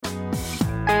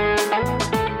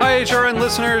HRN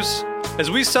listeners.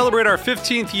 As we celebrate our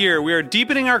 15th year, we are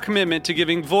deepening our commitment to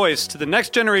giving voice to the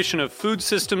next generation of food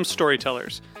systems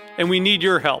storytellers, and we need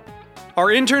your help. Our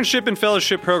internship and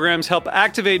fellowship programs help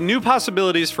activate new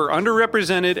possibilities for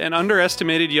underrepresented and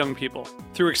underestimated young people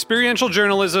through experiential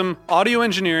journalism, audio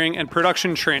engineering, and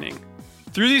production training.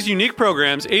 Through these unique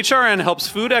programs, HRN helps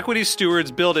food equity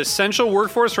stewards build essential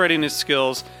workforce readiness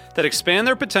skills that expand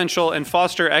their potential and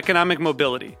foster economic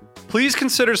mobility. Please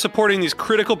consider supporting these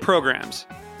critical programs.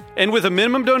 And with a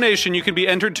minimum donation, you can be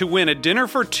entered to win a dinner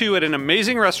for two at an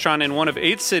amazing restaurant in one of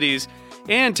 8 cities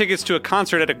and tickets to a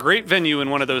concert at a great venue in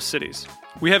one of those cities.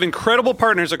 We have incredible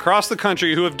partners across the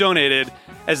country who have donated,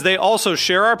 as they also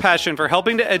share our passion for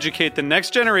helping to educate the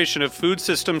next generation of food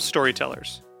systems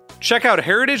storytellers. Check out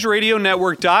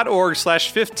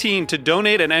heritageradionetwork.org/15 to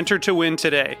donate and enter to win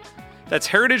today. That's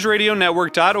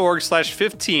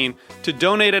heritageradionetwork.org/15 to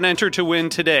donate and enter to win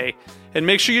today. And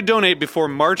make sure you donate before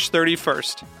March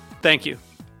 31st. Thank you.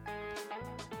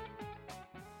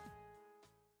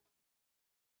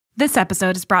 This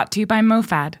episode is brought to you by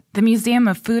MoFad, the Museum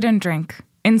of Food and Drink,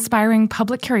 inspiring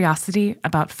public curiosity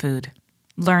about food.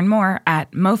 Learn more at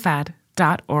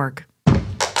mofad.org.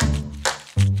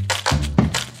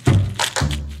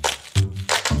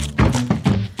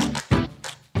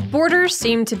 Borders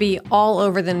seem to be all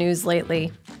over the news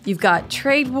lately. You've got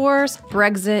trade wars,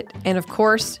 Brexit, and of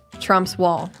course, Trump's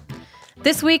wall.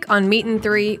 This week on Meat and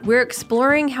Three, we're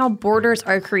exploring how borders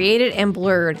are created and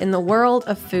blurred in the world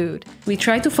of food. We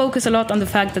try to focus a lot on the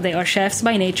fact that they are chefs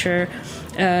by nature,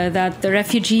 that the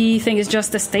refugee thing is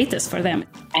just a status for them.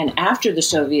 And after the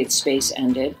Soviet space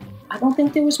ended, I don't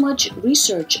think there was much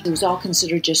research. It was all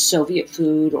considered just Soviet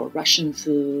food or Russian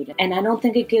food. And I don't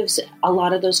think it gives a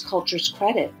lot of those cultures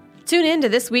credit. Tune in to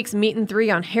this week's Meat and Three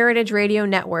on Heritage Radio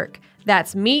Network.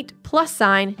 That's Meat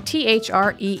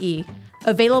 +THREE.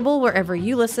 Available wherever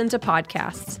you listen to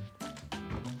podcasts.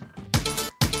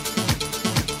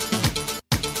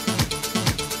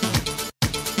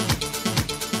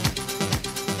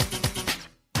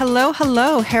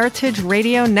 Hello, Heritage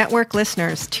Radio Network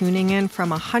listeners tuning in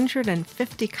from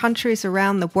 150 countries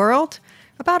around the world,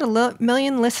 about a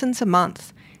million listens a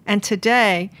month. And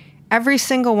today, every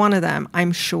single one of them,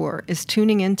 I'm sure, is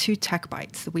tuning into Tech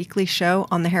Bites, the weekly show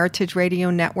on the Heritage Radio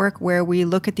Network where we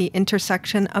look at the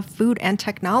intersection of food and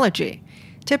technology.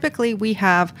 Typically, we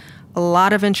have a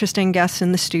lot of interesting guests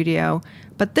in the studio,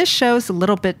 but this show's a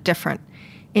little bit different.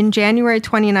 In January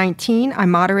 2019, I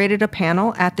moderated a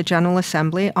panel at the General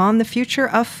Assembly on the future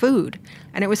of food,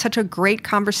 and it was such a great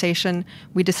conversation,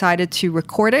 we decided to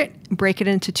record it, break it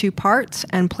into 2 parts,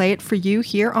 and play it for you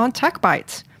here on Tech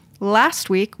Bites. Last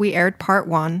week, we aired part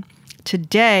 1.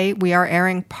 Today, we are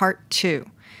airing part 2.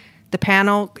 The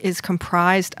panel is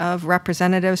comprised of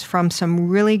representatives from some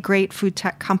really great food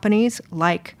tech companies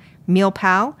like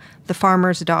MealPal, The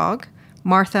Farmer's Dog,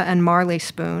 Martha and Marley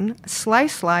Spoon,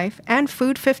 Slice Life, and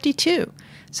Food 52.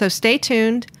 So stay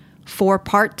tuned for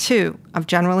part 2 of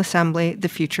General Assembly, The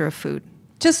Future of Food.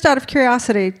 Just out of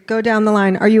curiosity, go down the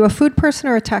line. Are you a food person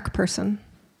or a tech person?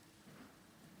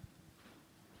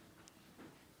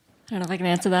 I don't know if I can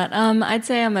answer that. I'd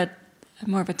say I'm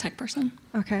more of a tech person.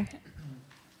 Okay.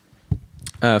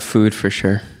 Food for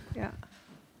sure. Yeah.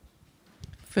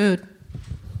 Food.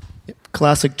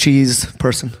 Classic cheese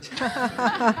person.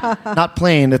 Not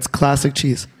plain, it's classic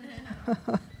cheese.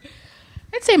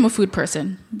 I'd say I'm a food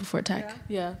person before tech.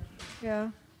 Yeah.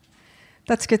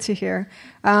 That's good to hear.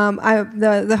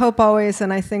 The hope always,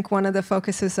 and I think one of the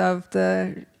focuses of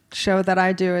the show that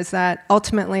I do is that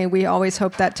ultimately we always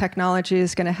hope that technology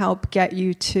is going to help get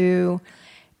you to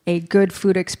a good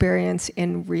food experience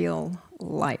in real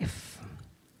life.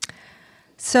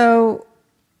 So,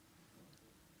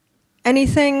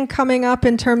 anything coming up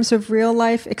in terms of real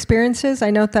life experiences?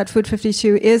 I note that Food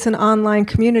 52 is an online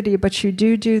community, but you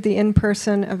do the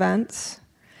in-person events.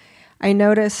 I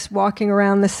notice walking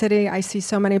around the city, I see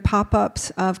so many pop-ups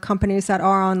of companies that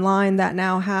are online that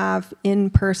now have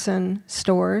in-person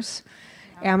stores.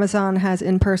 Amazon has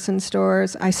in-person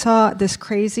stores. I saw this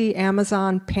crazy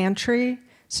Amazon pantry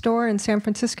store in San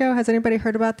Francisco. Has anybody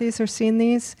heard about these or seen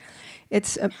these?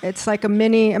 It's like a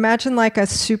mini, imagine like a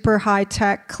super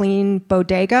high-tech clean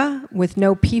bodega with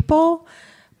no people,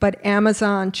 but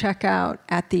Amazon checkout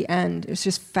at the end. It's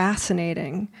just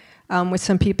fascinating with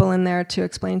some people in there to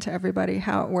explain to everybody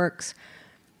how it works.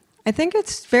 I think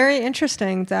it's very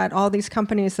interesting that all these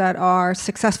companies that are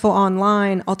successful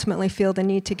online ultimately feel the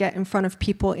need to get in front of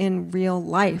people in real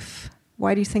life.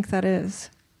 Why do you think that is?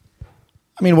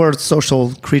 I mean, we're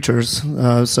social creatures,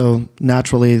 so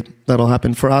naturally that'll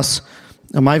happen for us.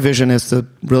 And my vision is to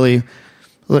really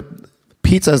look,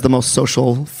 pizza is the most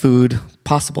social food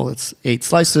possible. It's 8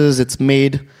 slices. It's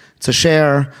made to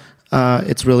share.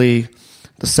 It's really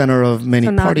the center of many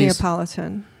so not parties.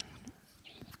 Neapolitan.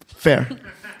 Fair.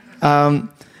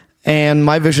 And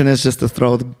my vision is just to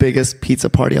throw the biggest pizza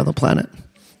party on the planet.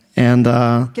 And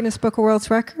Guinness Book of World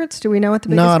Records. Do we know what the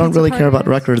biggest? No, I don't pizza really party care about is?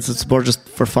 records. It's more just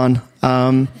for fun.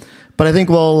 But I think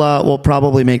we'll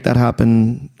probably make that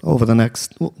happen over the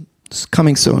next. Well, it's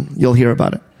coming soon. You'll hear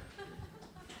about it.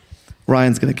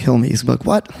 Ryan's gonna kill me. He's like,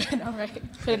 "What?" All right.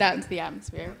 Put it out into the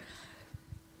atmosphere.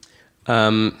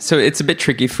 So it's a bit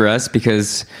tricky for us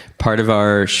because part of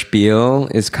our spiel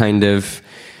is kind of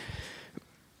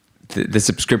the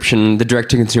subscription, the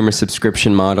direct-to-consumer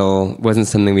subscription model wasn't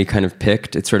something we kind of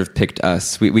picked. It sort of picked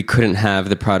us. We couldn't have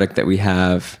the product that we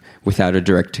have without a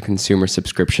direct-to-consumer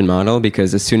subscription model,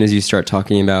 because as soon as you start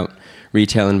talking about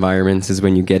retail environments is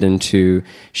when you get into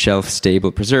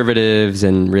shelf-stable preservatives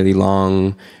and really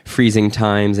long freezing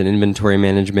times and inventory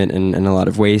management and a lot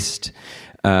of waste.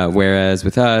 Whereas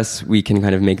with us, we can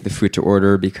kind of make the food to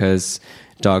order because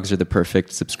dogs are the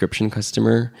perfect subscription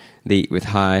customer. They eat with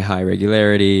high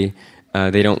regularity.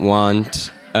 They don't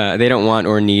want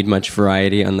or need much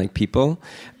variety, unlike people.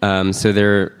 So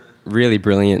they're really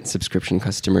brilliant subscription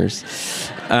customers.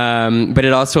 But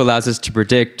it also allows us to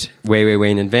predict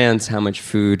way in advance how much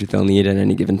food they'll need at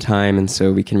any given time, and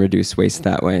so we can reduce waste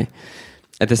that way.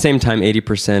 At the same time,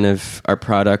 80% of our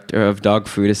product of dog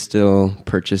food is still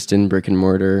purchased in brick and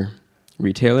mortar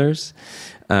retailers.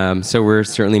 So we're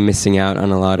certainly missing out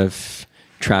on a lot of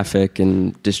traffic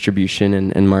and distribution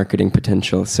and marketing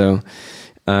potential. So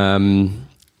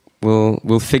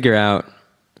we'll figure out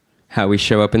how we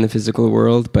show up in the physical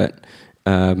world, but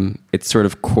it's sort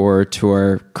of core to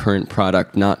our current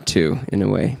product not to, in a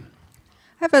way.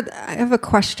 I have a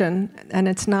question, and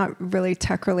it's not really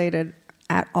tech related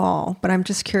at all, but I'm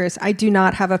just curious. I do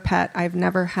not have a pet. I've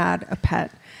never had a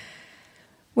pet.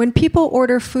 When people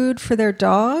order food for their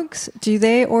dogs, do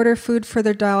they order food for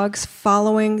their dogs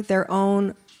following their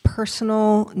own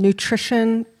personal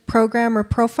nutrition program or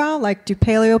profile? Like, do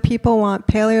paleo people want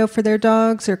paleo for their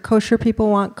dogs, or kosher people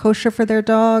want kosher for their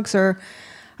dogs? Or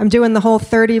I'm doing the whole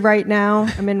 30 right now.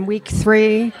 I'm in week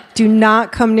 3. Do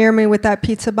not come near me with that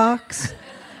pizza box.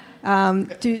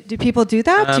 Do people do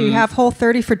that? Do you have Whole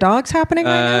 30 for dogs happening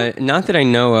right now? Not that I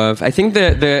know of. I think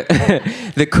the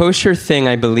the kosher thing,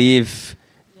 I believe,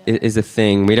 is a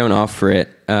thing. We don't offer it,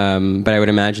 but I would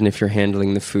imagine if you're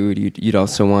handling the food, you'd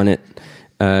also want it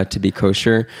to be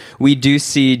kosher. We do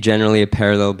see generally a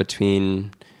parallel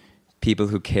between people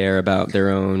who care about their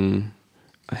own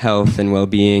health and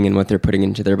well-being and what they're putting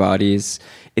into their bodies.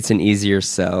 It's an easier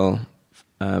sell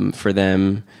for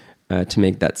them to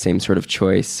make that same sort of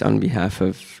choice on behalf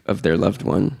of their loved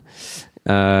one.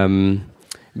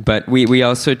 But we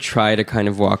also try to kind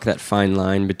of walk that fine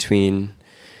line between,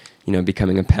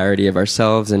 becoming a parody of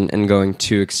ourselves and going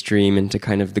too extreme into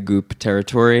kind of the goop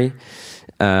territory.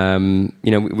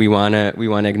 We want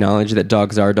to acknowledge that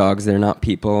dogs are dogs. They're not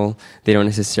people. They don't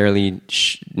necessarily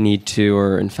need to,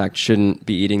 or in fact shouldn't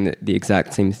be eating the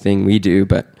exact same thing we do,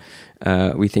 but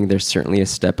we think there's certainly a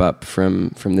step up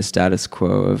from the status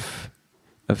quo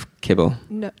of kibble.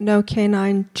 No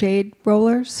canine jade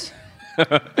rollers?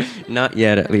 Not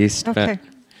yet, at least. Okay.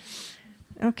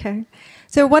 Okay.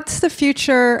 So what's the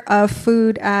future of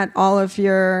food at all of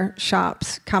your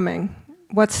shops coming?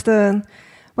 What's the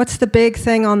big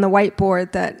thing on the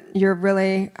whiteboard that you're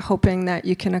really hoping that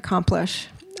you can accomplish?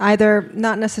 Either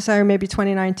not necessarily maybe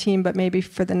 2019, but maybe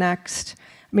for the next.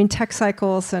 I mean, tech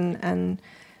cycles and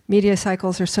media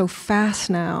cycles are so fast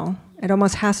now. It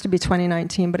almost has to be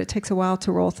 2019, but it takes a while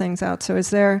to roll things out. So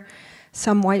is there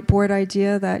some whiteboard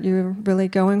idea that you're really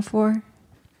going for?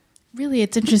 Really,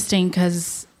 it's interesting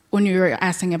because when you were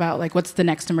asking about like what's the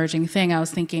next emerging thing, I was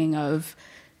thinking of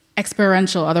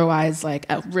experiential, otherwise like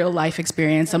a real life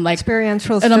experience. I'm like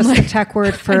experiential is just a tech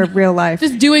word for real life.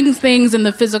 Just doing things in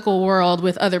the physical world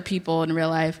with other people in real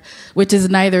life, which is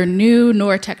neither new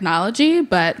nor technology,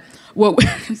 but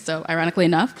so ironically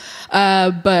enough,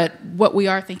 but what we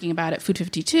are thinking about at Food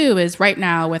 52 is right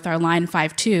now with our line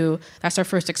 5.2, that's our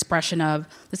first expression of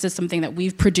this is something that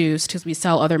we've produced because we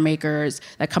sell other makers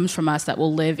that comes from us that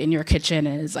will live in your kitchen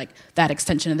and is like that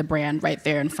extension of the brand right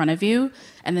there in front of you.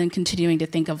 And then continuing to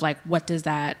think of like, what does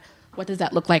that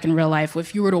look like in real life?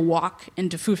 If you were to walk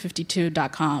into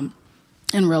food52.com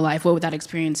in real life, what would that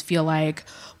experience feel like?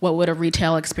 What would a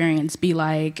retail experience be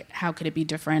like? How could it be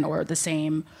different or the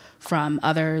same from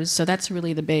others? So that's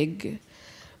really the big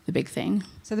thing.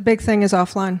 So the big thing is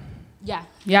offline. Yeah.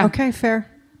 Okay, fair.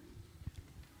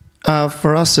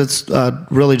 For us, it's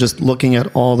really just looking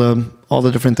at all the all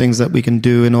the different things that we can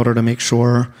do in order to make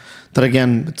sure that,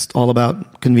 again, it's all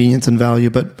about convenience and value.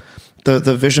 But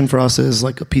the vision for us is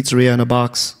like a pizzeria in a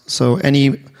box. So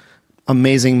any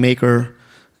amazing maker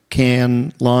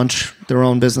can launch their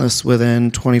own business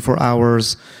within 24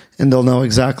 hours, and they'll know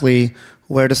exactly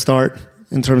where to start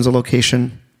in terms of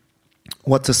location,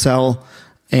 what to sell,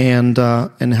 and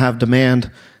have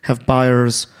demand, have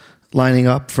buyers lining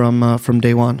up from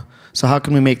day one. So how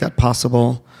can we make that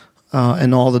possible?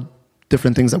 And all the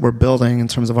different things that we're building in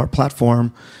terms of our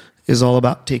platform is all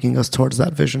about taking us towards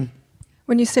that vision.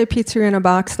 When you say pizzeria in a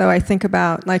box, though, I think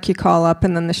about like you call up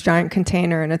and then this giant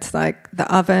container and it's like the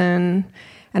oven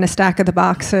and a stack of the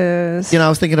boxes. I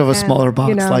was thinking of a smaller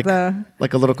box,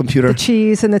 like a little computer. The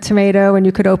cheese and the tomato, and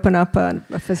you could open up a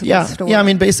physical store. Yeah, I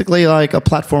mean, basically like a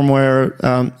platform where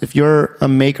if you're a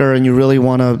maker and you really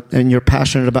want to, and you're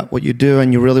passionate about what you do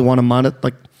and you really want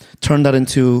to turn that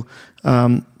into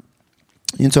a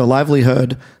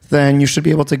livelihood, then you should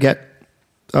be able to get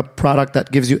a product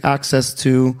that gives you access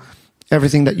to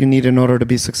everything that you need in order to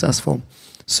be successful.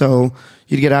 So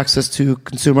you get access to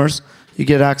consumers, you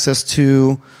get access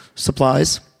to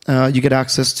supplies, you get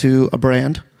access to a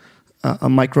brand, a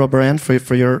micro brand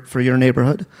for your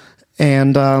neighborhood,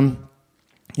 and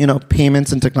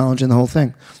payments and technology and the whole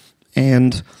thing.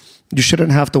 And you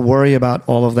shouldn't have to worry about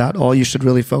all of that. All you should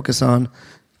really focus on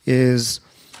is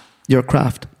your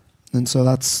craft. And so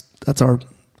that's our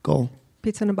goal.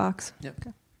 Pizza in a box. Yep.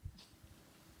 Okay.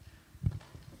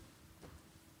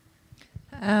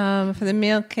 For the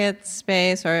meal kit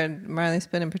space, or Marley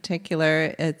Spoon in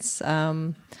particular, it's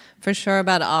for sure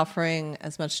about offering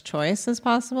as much choice as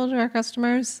possible to our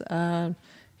customers.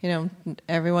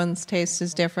 Everyone's taste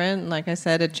is different. Like I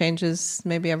said, it changes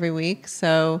maybe every week.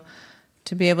 So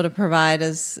to be able to provide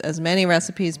as many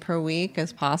recipes per week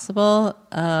as possible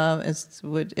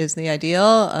is the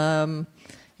ideal.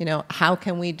 How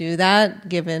can we do that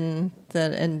given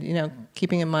that, and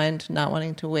keeping in mind not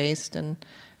wanting to waste and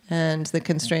the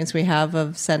constraints we have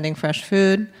of sending fresh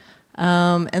food.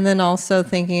 And then also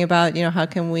thinking about, how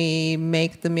can we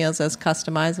make the meals as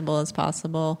customizable as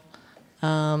possible,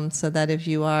 so that if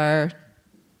you are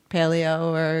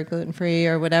paleo or gluten-free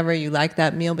or whatever, you like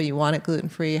that meal but you want it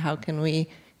gluten-free, how can we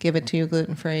give it to you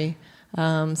gluten-free?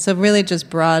 So really just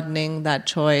broadening that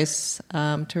choice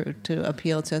to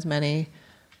appeal to as many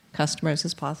customers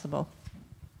as possible.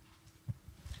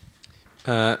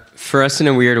 For us, in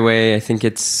a weird way, I think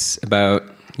it's about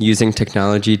using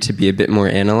technology to be a bit more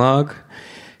analog.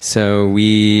 So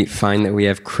we find that we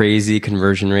have crazy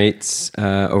conversion rates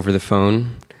over the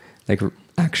phone, like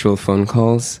actual phone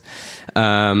calls.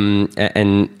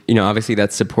 And obviously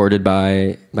that's supported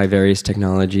by various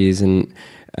technologies, and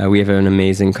we have an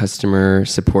amazing customer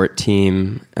support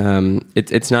team.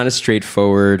 It's not a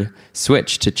straightforward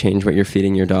switch to change what you're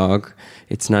feeding your dog.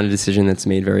 It's not a decision that's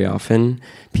made very often.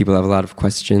 People have a lot of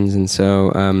questions, and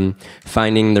so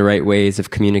finding the right ways of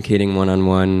communicating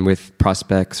one-on-one with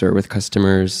prospects or with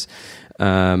customers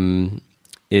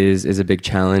is a big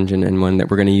challenge, and one that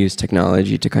we're going to use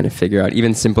technology to kind of figure out.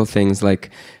 Even simple things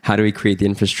like, how do we create the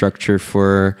infrastructure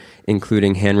for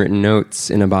including handwritten notes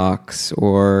in a box,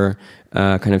 or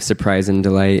kind of surprise and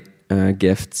delight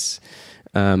gifts.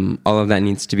 All of that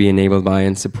needs to be enabled by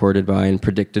and supported by and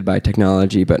predicted by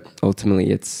technology, but ultimately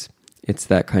it's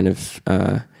that kind of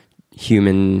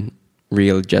human,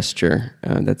 real gesture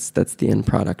that's the end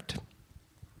product.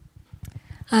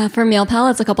 For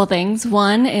MealPal, it's a couple things.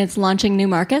 One, it's launching new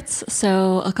markets.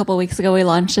 So a couple weeks ago, we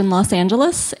launched in Los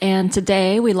Angeles, and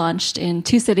today we launched in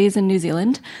 2 cities in New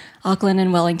Zealand, Auckland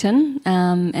and Wellington,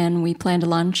 and we plan to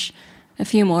launch a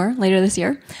few more later this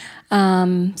year.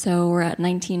 So we're at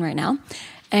 19 right now.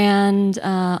 And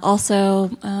also,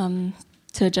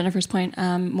 to Jennifer's point,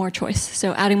 more choice.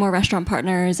 So adding more restaurant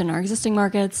partners in our existing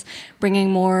markets,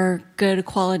 bringing more good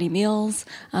quality meals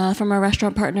from our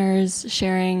restaurant partners,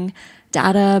 sharing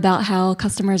data about how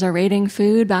customers are rating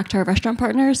food back to our restaurant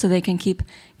partners so they can keep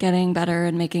getting better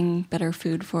and making better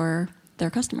food for their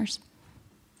customers.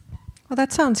 Well,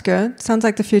 that sounds good. Sounds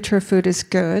like the future of food is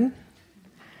good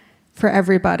for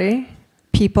everybody,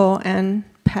 people and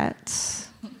pets,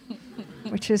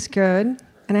 which is good.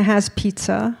 And it has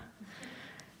pizza,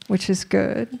 which is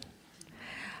good.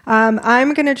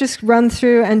 I'm going to just run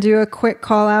through and do a quick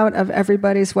call out of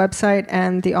everybody's website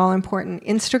and the all-important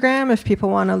Instagram if people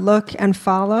want to look and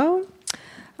follow.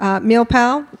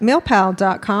 MealPal,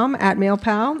 mealpal.com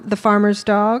 @mealpal,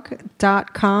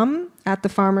 thefarmersdog.com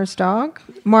 @thefarmersdog,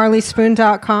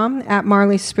 marleyspoon.com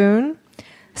 @marleyspoon,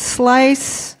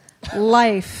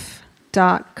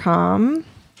 slicelife.com,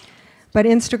 but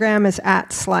Instagram is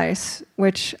 @slice,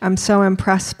 which I'm so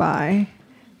impressed by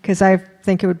because I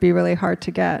think it would be really hard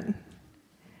to get.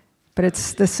 But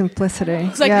it's the simplicity.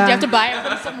 It's like, yeah. did you have to buy it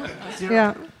from someone?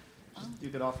 Yeah. You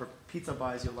could offer pizza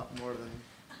buys you a lot more than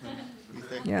you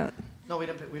think. Yeah. No, we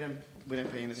didn't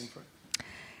pay anything for it.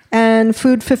 And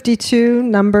Food52,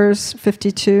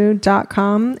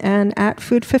 numbers52.com, and at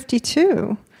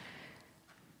Food52,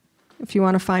 if you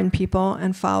want to find people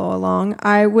and follow along.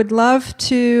 I would love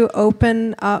to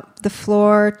open up the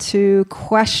floor to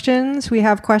questions. We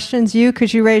have questions.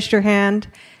 Because you raised your hand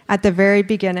at the very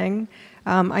beginning.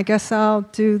 I guess I'll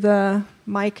do the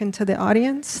mic into the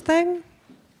audience thing.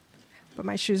 But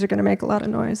my shoes are going to make a lot of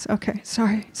noise. Okay,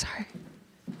 sorry.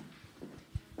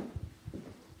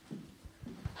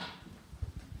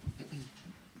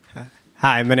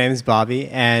 Hi, my name is Bobby,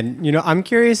 and I'm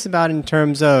curious about in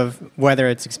terms of whether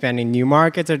it's expanding new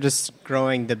markets or just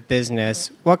growing the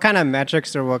business. What kind of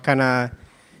metrics or what kind of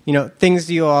things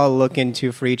do you all look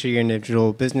into for each of your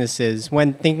individual businesses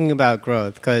when thinking about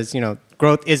growth? Because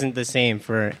growth isn't the same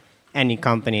for any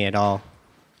company at all.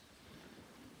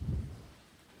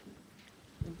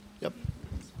 Yep.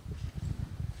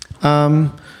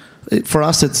 For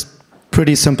us, it's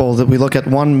pretty simple. That we look at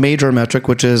one major metric,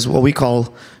 which is what we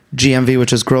call GMV,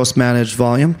 which is gross managed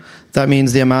volume. That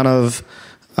means the amount of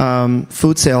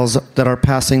food sales that are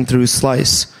passing through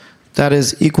Slice. That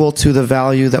is equal to the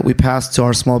value that we pass to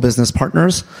our small business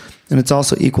partners, and it's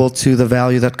also equal to the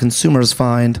value that consumers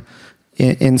find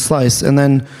in Slice. And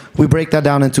then we break that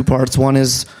down in two parts. One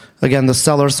is, again, the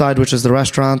seller side, which is the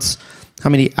restaurants. How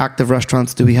many active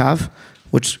restaurants do we have,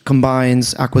 which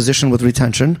combines acquisition with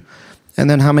retention. And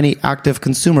then how many active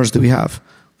consumers do we have,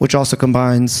 which also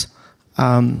combines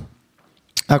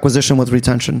acquisition with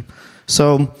retention.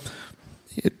 So,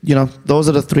 those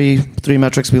are the three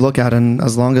metrics we look at, and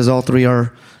as long as all three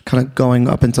are kind of going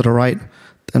up and to the right,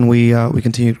 then we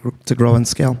continue to grow and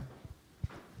scale.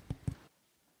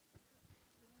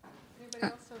 Anybody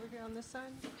else over here on this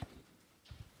side?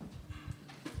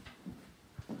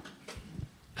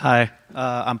 Hi,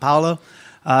 I'm Paolo.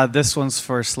 This one's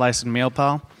for Slice and Meal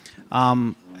Pal.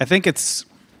 I think it's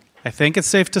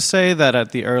safe to say that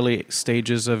at the early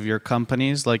stages of your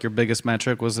companies, like your biggest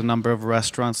metric was the number of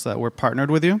restaurants that were partnered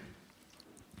with you.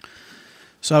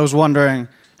 So I was wondering,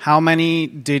 how many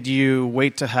did you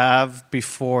wait to have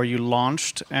before you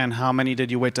launched, and how many did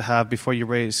you wait to have before you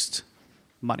raised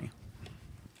money?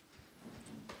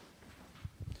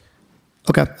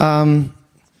 Okay.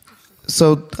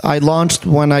 So I launched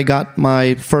when I got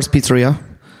my first pizzeria,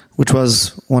 which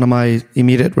was one of my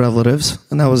immediate relatives,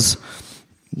 and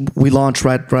we launched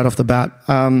right off the bat.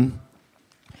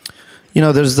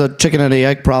 There's the chicken and the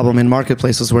egg problem in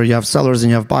marketplaces where you have sellers and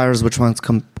you have buyers. Which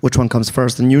one comes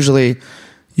first? And usually,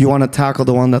 you want to tackle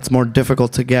the one that's more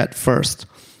difficult to get first.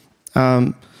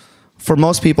 For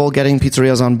most people, getting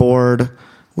pizzerias on board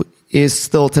is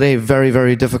still today very,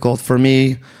 very difficult. For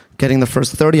me, getting the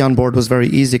first 30 on board was very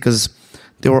easy because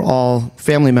they were all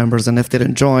family members, and if they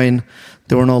didn't join,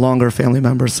 they were no longer family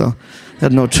members, so I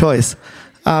had no choice.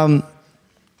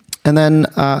 And then,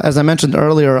 as I mentioned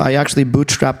earlier, I actually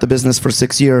bootstrapped the business for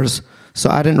 6 years. So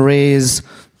I didn't raise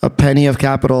a penny of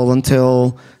capital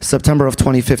until September of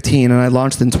 2015, and I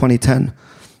launched in 2010.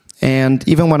 And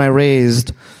even when I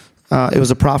raised, it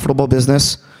was a profitable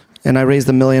business, and I raised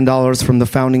 $1 million from the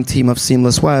founding team of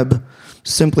Seamless Web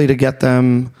simply to get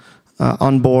them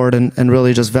on board and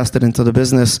really just vested into the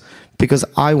business because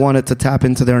I wanted to tap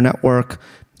into their network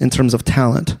in terms of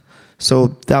talent. So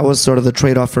that was sort of the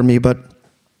trade-off for me. But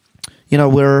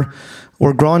we're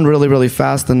growing really, really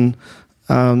fast, and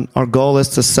our goal is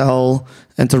to sell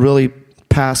and to really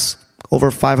pass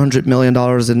over $500 million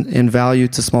in value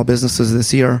to small businesses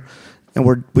this year,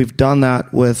 and we've done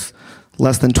that with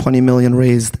less than 20 million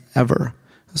raised ever.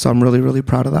 So I'm really, really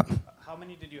proud of that. How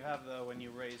many did you have though when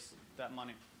you raised that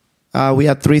money? We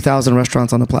had 3,000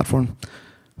 restaurants on the platform,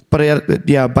 but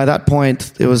by that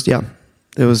point it was.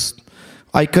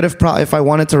 I could have if I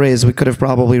wanted to raise, we could have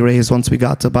probably raised once we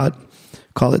got to about,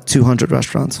 call it 200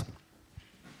 restaurants.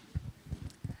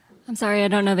 I'm sorry, I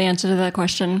don't know the answer to that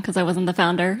question because I wasn't the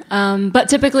founder. But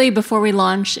typically, before we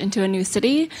launch into a new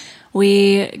city,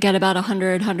 we get about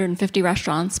 100, 150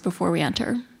 restaurants before we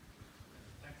enter.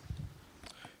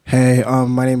 Hey,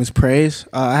 my name is Praise.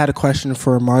 I had a question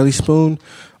for Marley Spoon.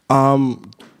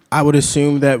 I would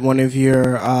assume that one of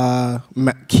your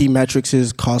key metrics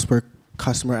is cost per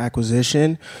customer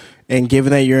acquisition. And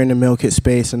given that you're in the meal kit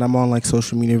space, and I'm on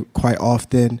social media quite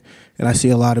often, and I see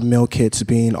a lot of meal kits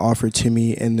being offered to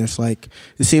me, and it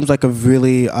seems like a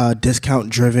really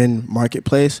discount-driven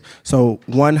marketplace. So,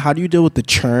 one, how do you deal with the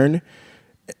churn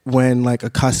when a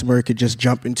customer could just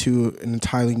jump into an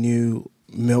entirely new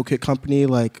meal kit company?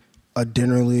 a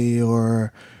Dinnerly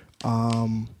or a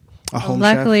home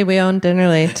Luckily, chef? we own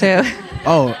Dinnerly too.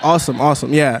 Oh,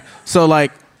 awesome. Yeah. So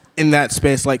like in that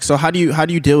space, like, so how do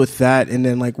you deal with that? And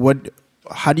then like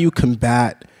how do you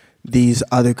combat these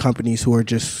other companies who are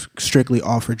just strictly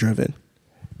offer driven?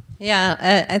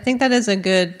 Yeah, I think that is a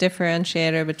good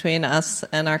differentiator between us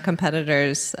and our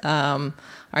competitors.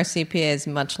 Our CPA is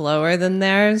much lower than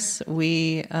theirs.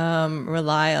 We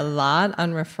rely a lot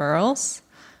on referrals.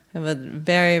 We have a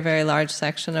very, very large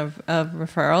section of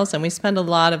referrals, and we spend a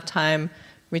lot of time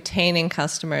retaining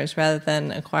customers rather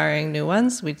than acquiring new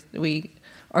ones. We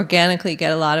organically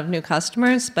get a lot of new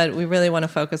customers, but we really want to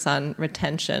focus on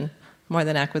retention more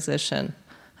than acquisition.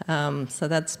 So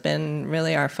that's been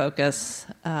really our focus.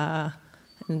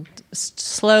 And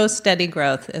slow, steady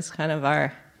growth is kind of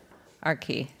our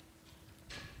key.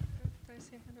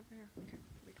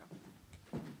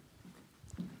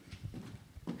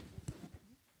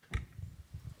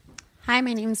 Hi,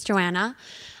 my name is Joanna.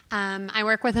 I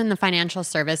work within the financial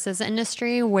services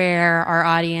industry where our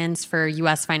audience for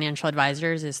U.S. financial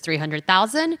advisors is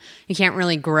 300,000. You can't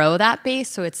really grow that base,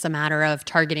 so it's a matter of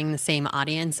targeting the same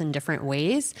audience in different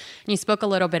ways. And you spoke a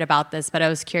little bit about this, but I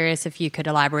was curious if you could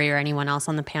elaborate, or anyone else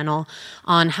on the panel,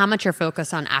 on how much you're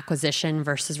focused on acquisition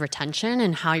versus retention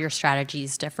and how your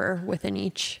strategies differ within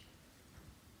each.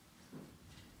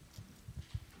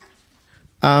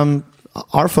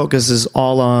 Our focus is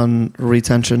all on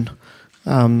retention.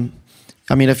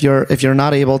 I mean, if you're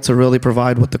not able to really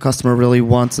provide what the customer really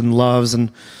wants and loves, and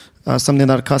something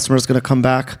that a customer is going to come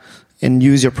back and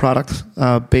use your product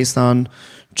based on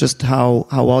just how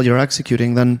well you're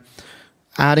executing, then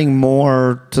adding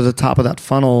more to the top of that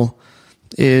funnel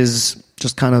is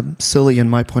just kind of silly in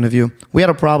my point of view. We had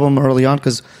a problem early on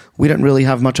because we didn't really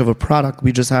have much of a product.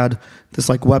 We just had this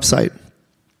like website.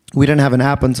 We didn't have an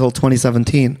app until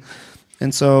 2017.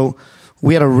 And so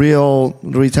we had a real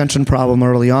retention problem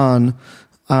early on,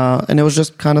 and it was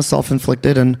just kind of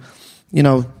self-inflicted. And, you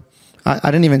know, I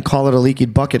didn't even call it a leaky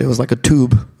bucket. It was like a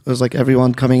tube. It was like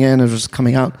everyone coming in and just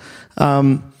coming out.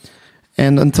 And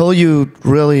until you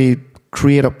really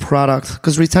create a product,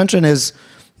 because retention is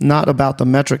not about the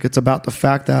metric. It's about the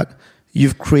fact that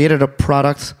you've created a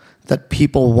product that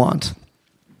people want.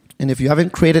 And if you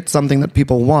haven't created something that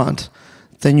people want,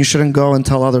 then you shouldn't go and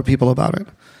tell other people about it.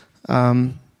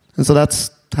 And so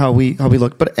that's how we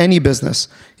look. But any business,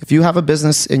 if you have a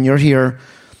business and you're here,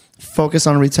 focus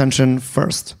on retention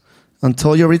first.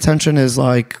 Until your retention is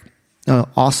like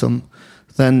awesome,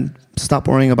 then stop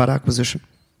worrying about acquisition.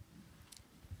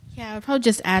 Yeah, I'd probably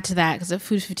just add to that, because at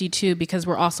Food 52, because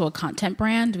we're also a content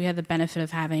brand, we have the benefit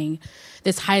of having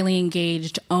this highly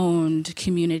engaged, owned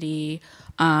community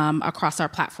across our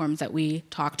platforms that we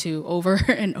talk to over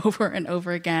and over and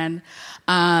over again,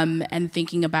 and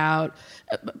thinking about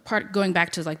going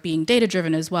back to like being data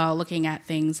driven as well, looking at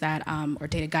things that or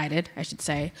data guided, I should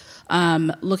say,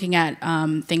 looking at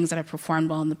things that have performed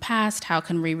well in the past, how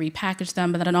can we repackage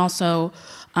them, but then also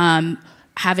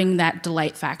having that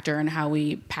delight factor in how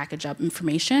we package up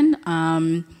information.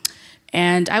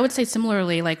 And I would say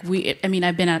similarly, like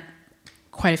I've been at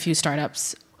quite a few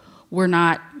startups. We're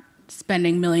not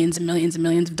spending millions and millions and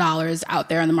millions of dollars out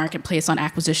there in the marketplace on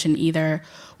acquisition either.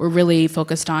 We're really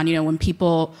focused on, when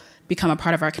people become a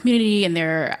part of our community and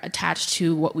they're attached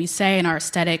to what we say and our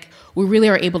aesthetic, we really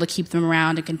are able to keep them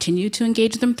around and continue to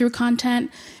engage them through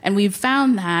content. And we've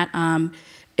found that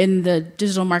in the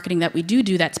digital marketing that we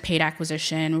do that's paid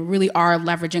acquisition, we really are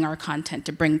leveraging our content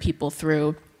to bring people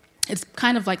through. It's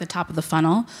kind of like the top of the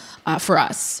funnel for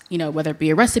us, whether it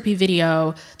be a recipe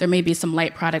video, there may be some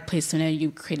light product placement,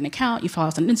 you create an account, you follow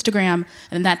us on Instagram,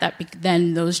 and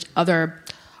then those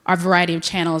our variety of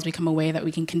channels become a way that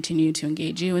we can continue to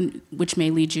engage you, and which may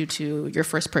lead you to your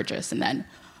first purchase, and then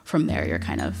from there you're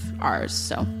kind of ours.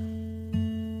 So.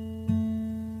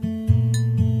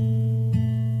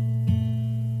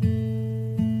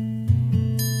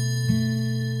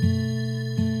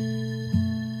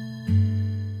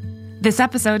 This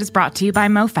episode is brought to you by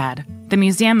MoFad, the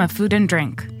Museum of Food and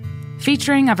Drink.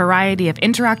 Featuring a variety of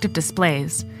interactive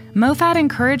displays, MoFad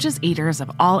encourages eaters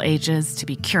of all ages to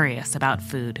be curious about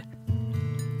food.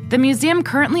 The museum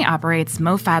currently operates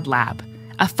MoFad Lab,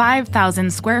 a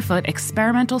 5,000 square foot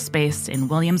experimental space in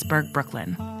Williamsburg,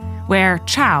 Brooklyn, where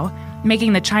Chow,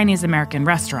 making the Chinese American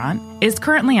restaurant, is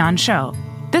currently on show.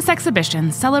 This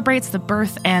exhibition celebrates the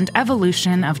birth and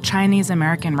evolution of Chinese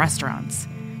American restaurants,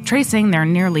 tracing their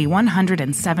nearly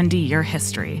 170-year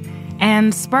history,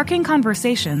 and sparking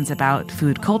conversations about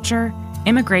food culture,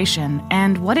 immigration,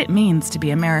 and what it means to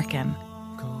be American.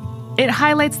 It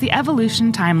highlights the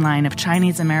evolution timeline of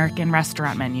Chinese American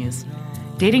restaurant menus,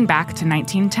 dating back to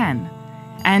 1910,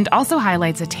 and also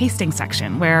highlights a tasting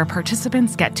section where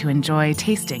participants get to enjoy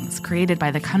tastings created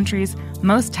by the country's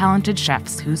most talented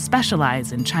chefs who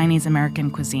specialize in Chinese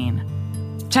American cuisine.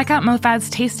 Check out MoFad's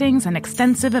tastings and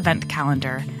extensive event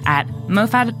calendar at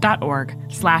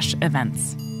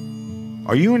mofad.org/events.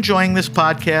 Are you enjoying this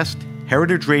podcast?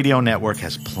 Heritage Radio Network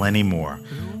has plenty more.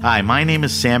 Hi, my name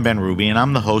is Sam Ben-Ruby, and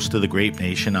I'm the host of The Grape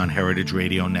Nation on Heritage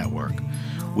Radio Network.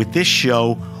 With this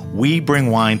show, we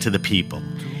bring wine to the people.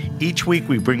 Each week,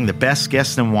 we bring the best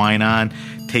guests in wine on,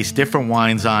 taste different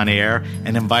wines on air,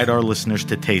 and invite our listeners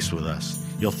to taste with us.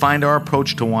 You'll find our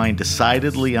approach to wine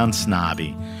decidedly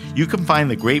unsnobby. You can find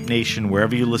The Grape Nation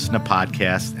wherever you listen to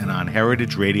podcasts and on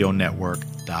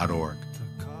heritageradionetwork.org.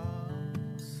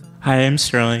 Hi, I'm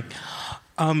Sterling.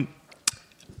 A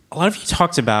lot of you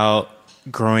talked about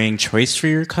growing choice for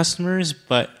your customers,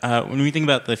 but when we think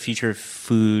about the future of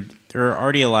food, there are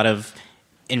already a lot of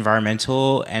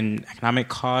environmental and economic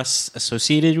costs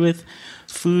associated with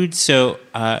food. So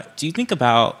do you think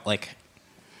about, like,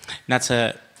 not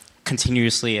to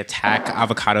continuously attack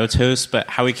avocado toast, but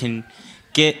how we can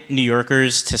get New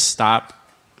Yorkers to stop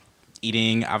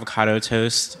eating avocado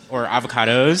toast or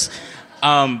avocados,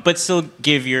 but still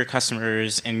give your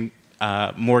customers and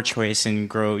more choice and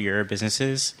grow your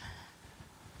businesses?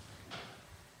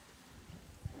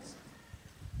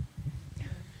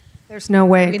 There's no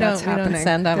way we that's don't happening.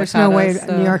 Send There's no way avocados,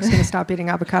 so. New York's going to stop eating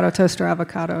avocado toast or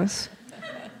avocados.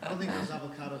 I don't think there's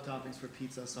avocado toppings for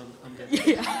pizza, so I'm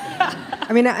getting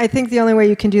I mean, I think the only way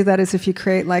you can do that is if you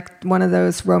create like one of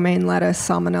those romaine lettuce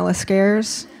salmonella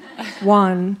scares,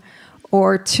 one,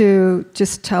 or two,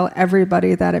 just tell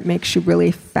everybody that it makes you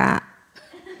really fat.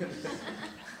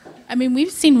 I mean,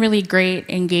 we've seen really great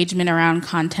engagement around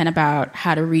content about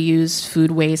how to reuse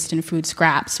food waste and food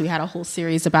scraps. We had a whole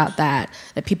series about that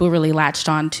people really latched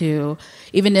on to.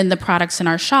 Even in the products in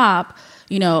our shop,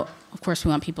 you know, of course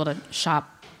we want people to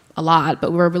shop a lot,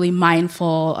 but we're really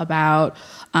mindful about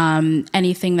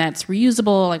anything that's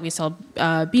reusable. Like we sell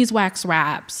beeswax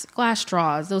wraps, glass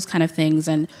straws, those kind of things.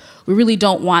 And we really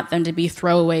don't want them to be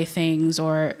throwaway things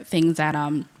or things that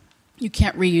you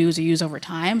can't reuse or use over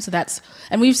time.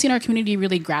 And we've seen our community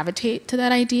really gravitate to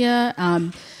that idea.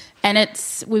 And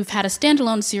we've had a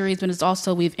standalone series, but it's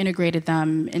also, we've integrated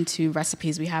them into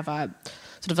recipes. We have a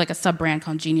sort of like a sub-brand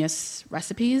called Genius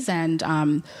Recipes. And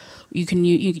we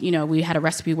had a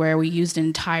recipe where we used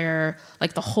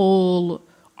the whole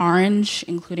orange,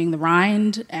 including the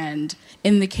rind, and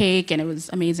in the cake, and it was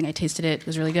amazing. I tasted it; it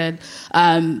was really good.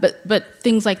 But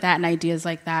things like that and ideas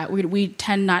like that, we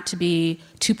tend not to be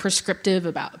too prescriptive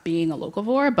about being a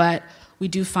locavore, but we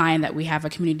do find that we have a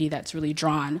community that's really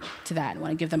drawn to that and want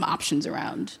to give them options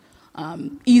around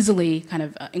easily kind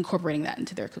of incorporating that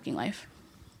into their cooking life.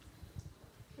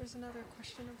 There's another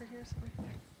question over here.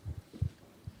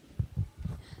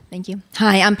 Thank you.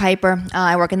 Hi, I'm Piper.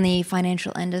 I work in the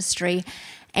financial industry.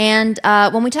 And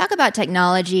when we talk about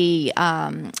technology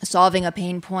solving a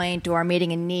pain point or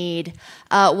meeting a need,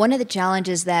 one of the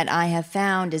challenges that I have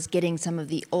found is getting some of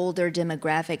the older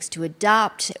demographics to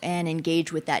adopt and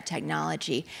engage with that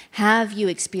technology. Have you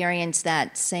experienced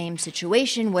that same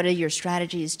situation? What are your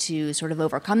strategies to sort of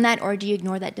overcome that, or do you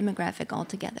ignore that demographic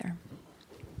altogether?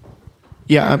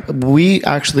 Yeah, we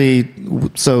actually,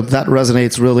 so that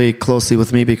resonates really closely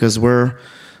with me because we're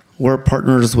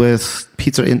partners with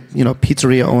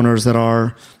pizzeria owners that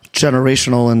are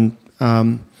generational and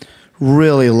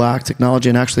really lack technology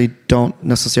and actually don't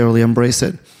necessarily embrace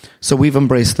it. So we've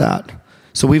embraced that.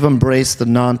 So we've embraced the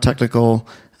non-technical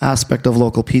aspect of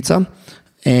local pizza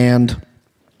and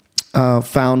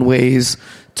found ways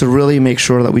to really make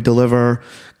sure that we deliver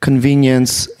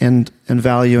convenience and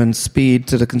value and speed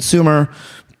to the consumer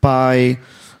by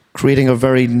creating a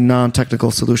very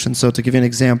non-technical solution. So to give you an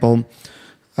example,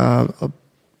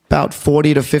 about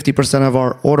 40 to 50% of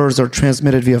our orders are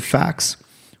transmitted via fax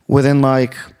within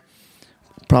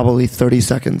probably 30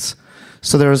 seconds.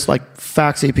 So there's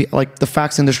fax API, the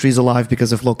fax industry is alive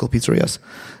because of local pizzerias.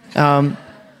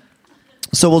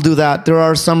 So we'll do that. There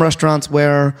are some restaurants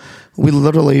where we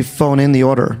literally phone in the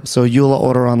order. So you'll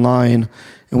order online,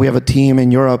 and we have a team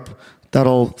in Europe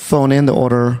that'll phone in the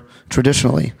order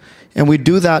traditionally. And we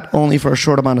do that only for a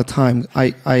short amount of time.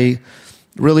 I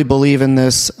really believe in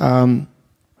this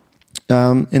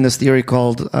theory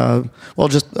called, I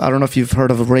don't know if you've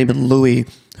heard of Raymond Loewy,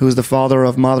 who is the father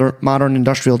of modern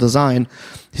industrial design.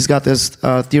 He's got this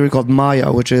theory called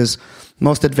Maya, which is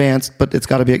most advanced, but it's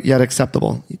got to be yet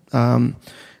acceptable. And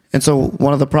so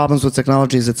one of the problems with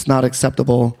technology is it's not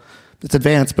acceptable. It's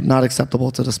advanced, but not acceptable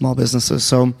to the small businesses.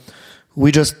 So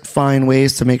we just find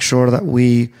ways to make sure that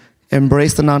we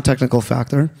embrace the non-technical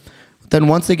factor. Then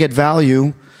once they get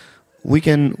value, we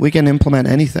can implement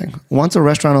anything. Once a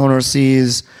restaurant owner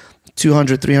sees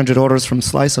 200, 300 orders from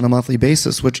Slice on a monthly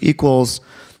basis, which equals,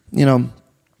 $6,000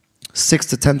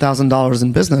 to $10,000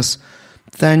 in business,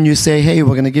 then you say, hey,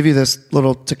 we're going to give you this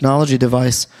little technology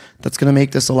device that's going to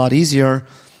make this a lot easier.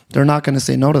 They're not going to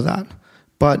say no to that.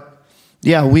 But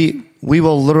yeah, we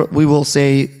will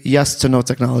say yes to no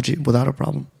technology without a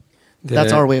problem.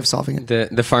 That's our way of solving it.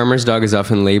 The farmer's dog is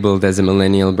often labeled as a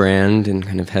millennial brand in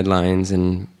kind of headlines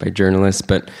and by journalists,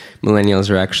 but millennials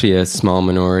are actually a small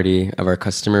minority of our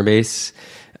customer base.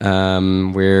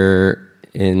 We're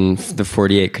in the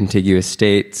 48 contiguous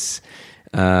states.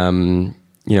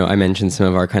 I mentioned some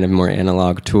of our kind of more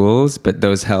analog tools, but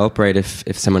those help, right?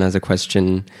 If someone has a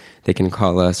question, they can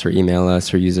call us or email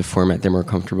us or use a format they're more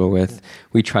comfortable with.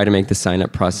 We try to make the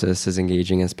sign-up process as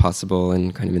engaging as possible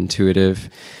and kind of intuitive.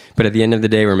 But at the end of the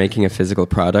day, we're making a physical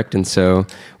product, and so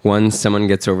once someone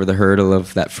gets over the hurdle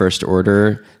of that first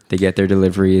order, they get their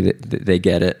delivery, they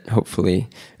get it, hopefully,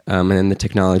 and then the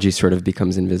technology sort of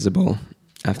becomes invisible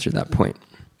after that point.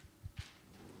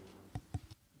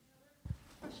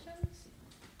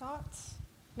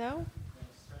 No?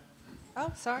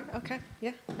 Oh, sorry. Okay.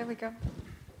 Yeah, there we go.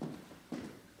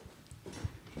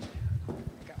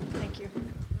 Thank you.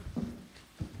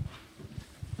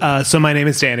 So my name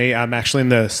is Danny. I'm actually in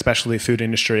the specialty food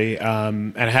industry,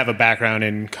 and I have a background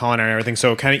in culinary and everything.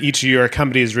 So kind of each of your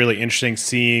company is really interesting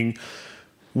seeing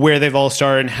where they've all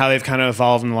started and how they've kind of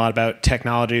evolved and a lot about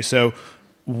technology. So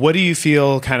what do you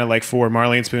feel kind of like for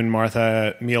Marley and Spoon,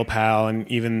 Martha, Meal Pal, and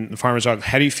even the Farmer's Dog?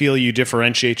 How do you feel you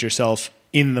differentiate yourself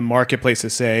in the marketplace to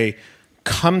say,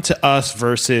 come to us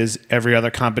versus every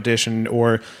other competition?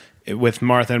 Or with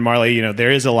Martha and Marley,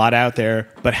 there is a lot out there,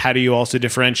 but how do you also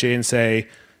differentiate and say,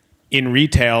 in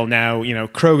retail now,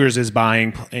 Kroger's is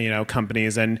buying,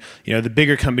 companies, and, the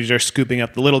bigger companies are scooping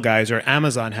up the little guys, or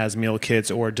Amazon has meal kits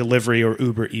or delivery or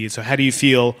Uber Eats. So how do you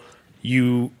feel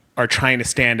you are trying to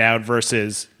stand out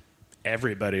versus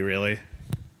everybody, really?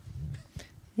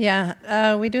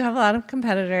 Yeah, we do have a lot of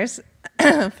competitors.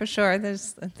 For sure.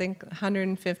 There's, I think,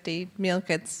 150 meal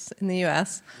kits in the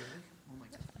U.S.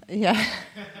 Yeah.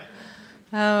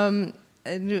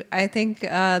 I think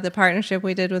the partnership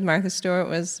we did with Martha Stewart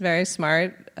was very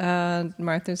smart.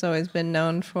 Martha's always been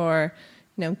known for,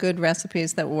 good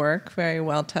recipes that work, very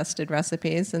well-tested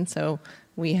recipes, and so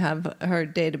we have her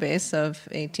database of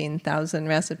 18,000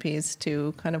 recipes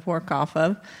to kind of work off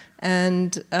of,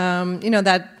 and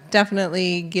that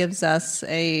definitely gives us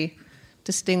a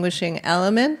distinguishing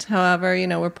element. However,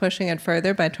 we're pushing it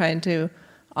further by trying to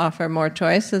offer more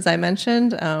choice, as I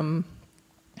mentioned,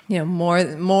 more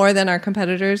than our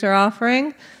competitors are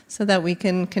offering, so that we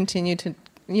can continue to,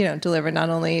 deliver not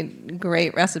only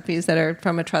great recipes that are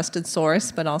from a trusted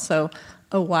source, but also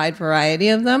a wide variety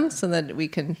of them, so that we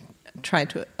can try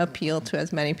to appeal to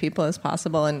as many people as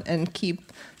possible and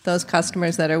keep those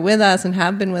customers that are with us and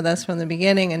have been with us from the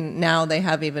beginning, and now they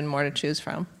have even more to choose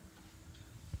from.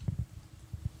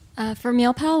 For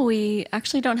Meal Pal, we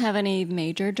actually don't have any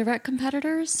major direct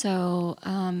competitors. So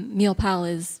Meal Pal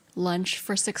is lunch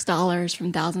for $6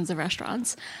 from thousands of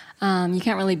restaurants. You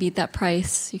can't really beat that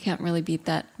price. You can't really beat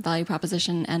that value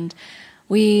proposition. And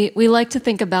we like to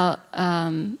think about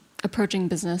approaching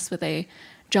business with a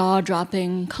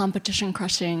jaw-dropping,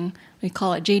 competition-crushing, we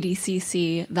call it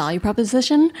JDCC value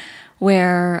proposition,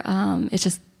 where it's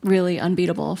just really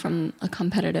unbeatable from a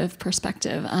competitive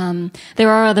perspective. There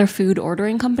are other food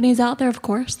ordering companies out there, of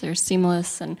course. There's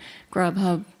Seamless and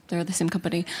Grubhub. They're the same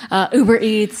company. Uber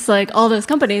Eats, like all those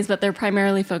companies, but they're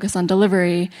primarily focused on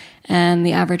delivery, and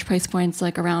the average price point's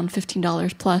like around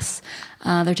 $15 plus.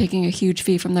 They're taking a huge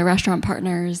fee from their restaurant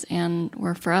partners, and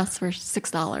for us, we're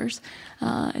 $6.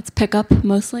 It's pickup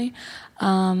mostly.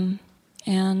 But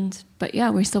yeah,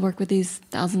 we still work with these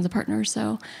thousands of partners.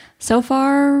 So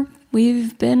far,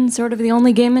 we've been sort of the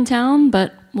only game in town,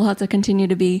 but we'll have to continue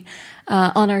to be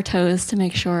on our toes to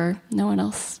make sure no one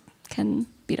else can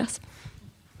beat us.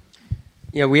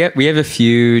 Yeah, we have a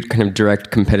few kind of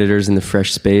direct competitors in the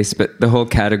fresh space, but the whole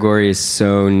category is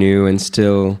so new and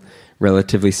still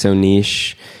relatively so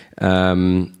niche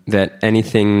that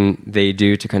anything they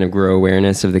do to kind of grow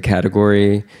awareness of the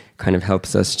category kind of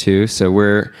helps us too. So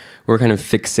we're kind of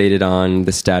fixated on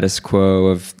the status quo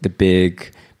of the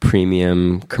big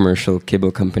premium commercial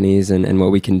kibble companies and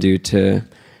what we can do to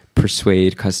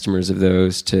persuade customers of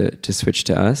those to switch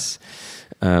to us.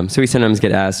 So we sometimes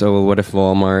get asked, oh, well, what if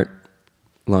Walmart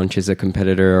launches a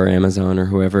competitor or Amazon or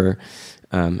whoever?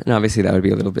 And obviously that would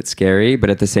be a little bit scary, but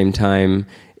at the same time,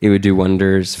 it would do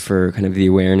wonders for kind of the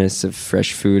awareness of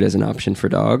fresh food as an option for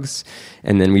dogs.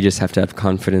 And then we just have to have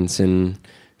confidence in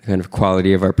kind of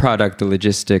quality of our product, the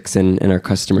logistics, and our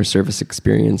customer service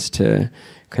experience to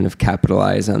kind of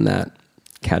capitalize on that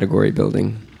category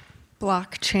building.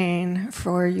 Blockchain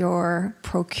for your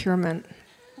procurement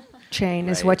chain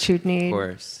is what you'd need. Of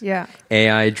course. Yeah.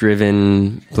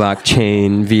 AI-driven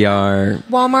blockchain, VR.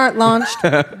 Walmart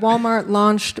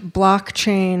launched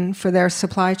blockchain for their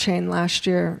supply chain last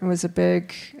year. It was a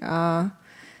big,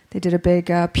 they did a big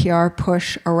PR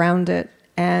push around it.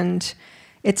 And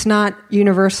it's not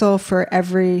universal for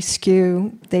every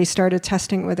SKU. They started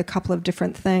testing it with a couple of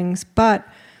different things. But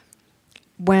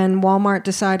when Walmart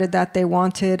decided that they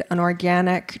wanted an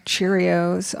organic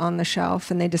Cheerios on the shelf,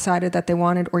 and they decided that they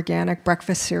wanted organic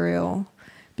breakfast cereal,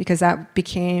 because that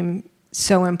became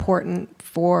so important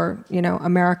for,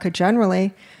 America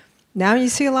generally, now you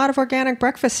see a lot of organic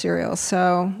breakfast cereal.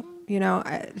 So,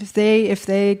 if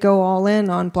they go all in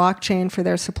on blockchain for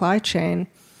their supply chain,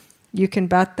 you can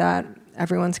bet that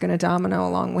everyone's going to domino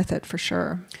along with it for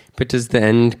sure. But does the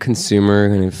end consumer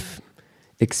kind of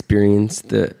experience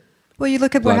the Well, you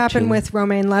look at what happened with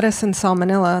romaine lettuce and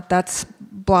salmonella. That's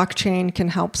blockchain can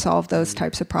help solve those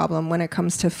types of problems when it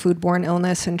comes to foodborne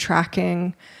illness and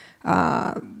tracking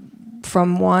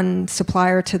from one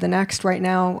supplier to the next. Right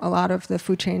now, a lot of the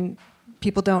food chain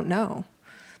people don't know.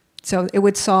 So it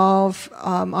would solve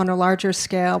on a larger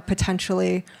scale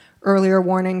potentially earlier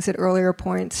warnings at earlier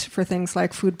points for things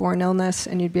like foodborne illness,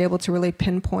 and you'd be able to really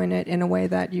pinpoint it in a way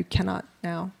that you cannot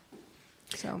now.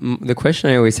 So the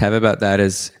question I always have about that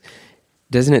is,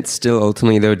 doesn't it still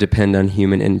ultimately, though, depend on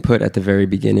human input at the very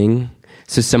beginning?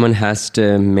 So someone has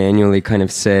to manually kind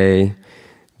of say,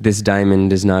 this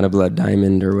diamond is not a blood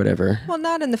diamond or whatever. Well,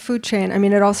 not in the food chain. I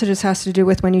mean, it also just has to do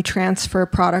with when you transfer a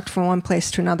product from one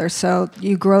place to another. So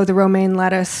you grow the romaine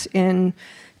lettuce in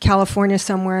California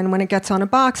somewhere, and when it gets on a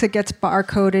box, it gets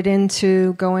barcoded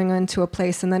into going into a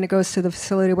place, and then it goes to the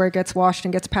facility where it gets washed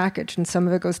and gets packaged. And some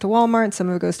of it goes to Walmart, and some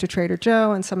of it goes to Trader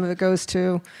Joe, and some of it goes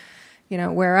to,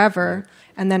 wherever.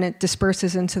 And then it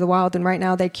disperses into the wild. And right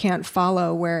now they can't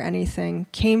follow where anything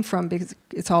came from because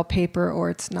it's all paper or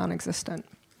it's non-existent.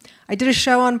 I did a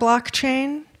show on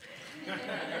blockchain. With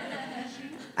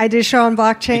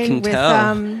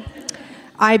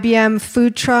IBM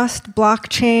Food Trust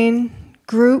blockchain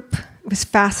group. It was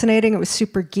fascinating. It was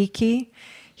super geeky.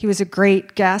 He was a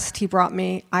great guest. He brought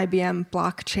me IBM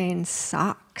blockchain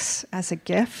socks as a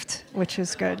gift, which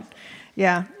is good.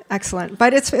 Yeah, excellent.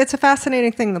 But it's a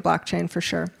fascinating thing, the blockchain, for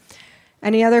sure.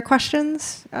 Any other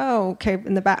questions? Oh, okay,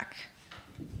 in the back.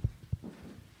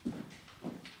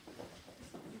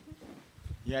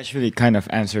 You actually kind of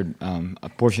answered a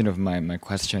portion of my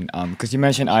question, because you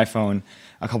mentioned iPhone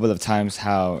a couple of times,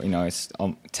 how it's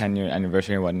 10-year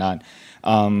anniversary and whatnot.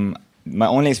 My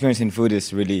only experience in food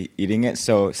is really eating it.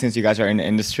 So since you guys are in the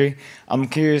industry, I'm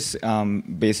curious,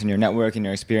 based on your network and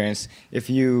your experience, if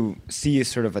you see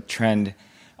sort of a trend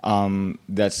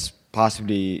that's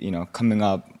possibly coming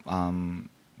up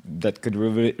that could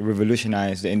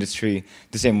revolutionize the industry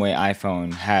the same way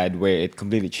iPhone had, where it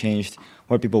completely changed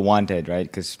what people wanted, right?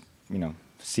 Because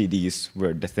CDs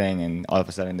were the thing, and all of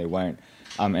a sudden they weren't,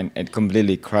 and it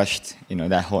completely crushed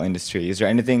that whole industry. Is there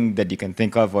anything that you can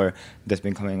think of or that's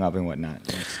been coming up and whatnot?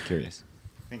 I'm just curious.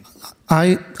 Thanks.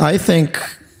 I think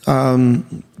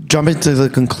jumping to the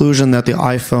conclusion that the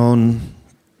iPhone,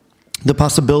 the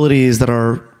possibilities that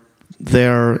are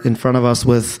there in front of us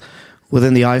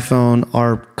within the iPhone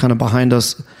are kind of behind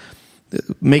us.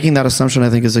 Making that assumption, I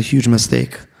think, is a huge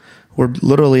mistake. We're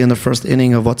literally in the first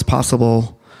inning of what's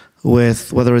possible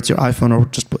with whether it's your iPhone or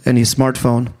just any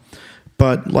smartphone.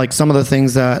 But like some of the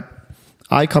things that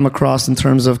I come across in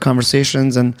terms of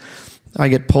conversations, and I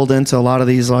get pulled into a lot of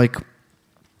these like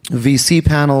VC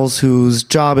panels whose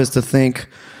job is to think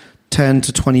 10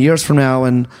 to 20 years from now.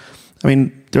 And I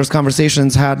mean, there's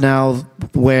conversations had now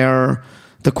where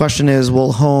the question is,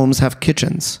 will homes have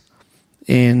kitchens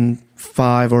in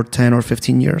 5 or 10 or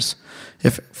 15 years?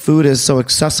 If food is so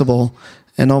accessible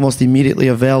and almost immediately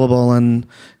available, and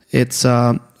it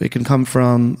can come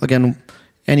from, again,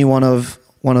 any one of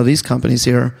these companies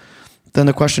here, then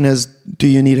the question is, do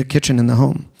you need a kitchen in the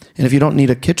home? And if you don't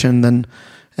need a kitchen, then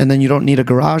you don't need a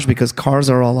garage, because cars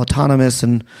are all autonomous,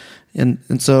 and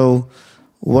so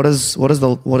what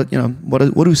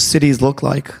do cities look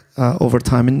like over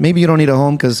time? And maybe you don't need a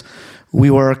home, because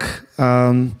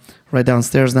WeWork right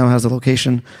downstairs now has a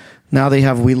location. Now they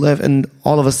have WeLive, and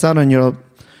all of a sudden you're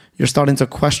starting to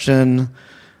question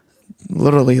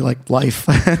literally like life.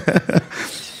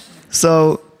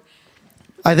 So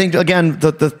I think, again,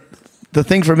 the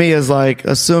thing for me is like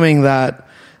assuming that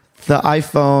the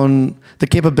iPhone, the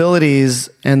capabilities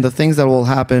and the things that will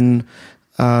happen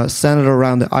centered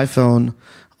around the iPhone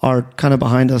are kind of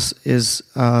behind us is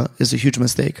a huge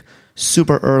mistake.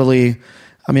 Super early.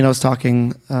 I mean, we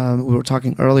were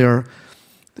talking earlier.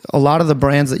 A lot of the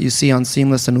brands that you see on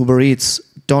Seamless and Uber Eats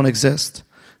don't exist.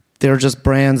 They're just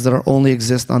brands that only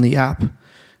exist on the app.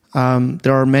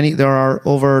 There are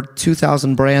over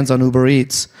 2,000 brands on Uber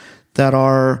Eats that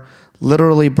are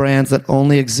literally brands that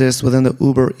only exist within the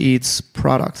Uber Eats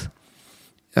product.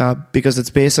 Because it's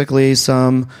basically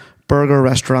some burger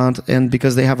restaurant, and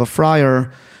because they have a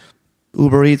fryer,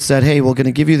 Uber Eats said, hey, we're going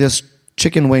to give you this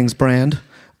chicken wings brand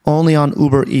only on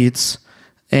Uber Eats,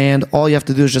 and all you have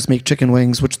to do is just make chicken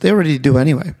wings, which they already do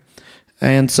anyway.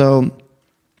 And so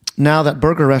now that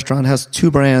burger restaurant has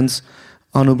 2 brands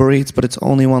on Uber Eats, but it's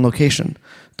only one location.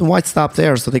 Then why stop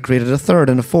there? So they created a 3rd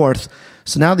and a 4th.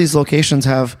 So now these locations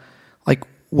have, like,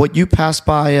 what you pass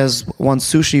by as one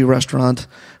sushi restaurant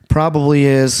probably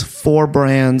is 4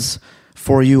 brands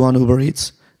for you on Uber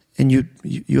Eats. And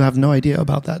you have no idea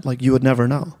about that. Like, you would never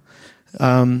know.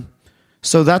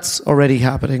 So that's already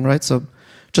happening, right? So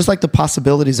just like the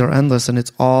possibilities are endless, and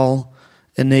it's all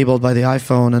enabled by the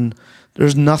iPhone, and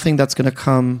there's nothing that's going to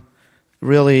come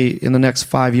really in the next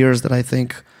 5 years that I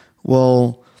think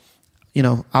will,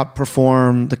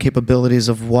 outperform the capabilities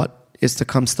of what is to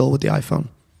come still with the iPhone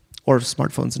or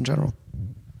smartphones in general.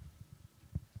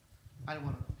 I don't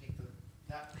want to paint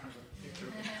that kind of picture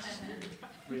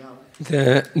of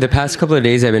reality. The past couple of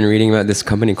days I've been reading about this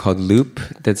company called Loop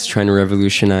that's trying to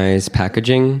revolutionize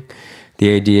packaging.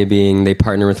 The idea being they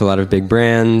partner with a lot of big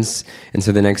brands, and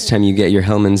so the next time you get your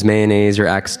Hellmann's mayonnaise or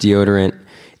Axe deodorant,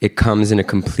 it comes in a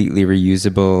completely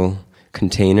reusable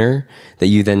container that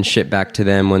you then ship back to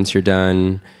them once you're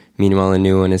done. Meanwhile, a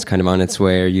new one is kind of on its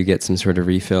way, or you get some sort of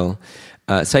refill.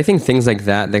 So I think things like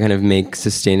that kind of make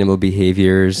sustainable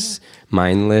behaviors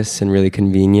mindless and really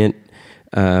convenient,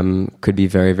 could be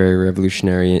very, very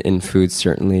revolutionary in food,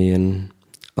 certainly, and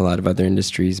a lot of other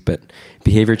industries. But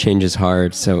behavior change is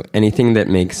hard, so anything that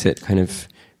makes it kind of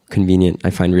convenient, I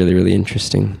find really, really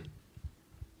interesting.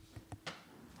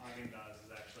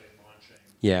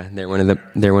 Yeah, they're one of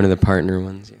the partner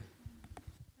ones. Yeah.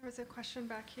 There was a question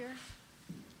back here.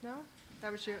 No,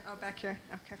 that was you. Oh, back here.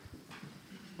 Okay.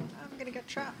 I'm gonna get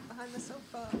trapped behind the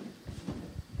sofa.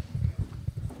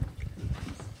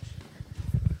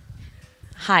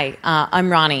 Hi,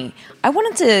 I'm Ronnie. I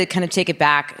wanted to kind of take it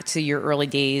back to your early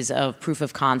days of proof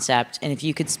of concept, and if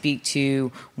you could speak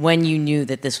to when you knew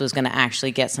that this was going to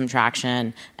actually get some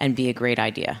traction and be a great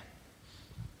idea.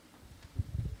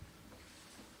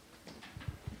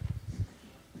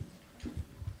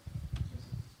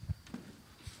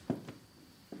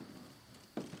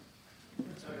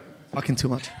 Talking too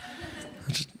much.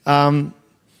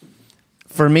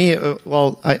 For me,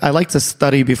 I like to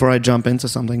study before I jump into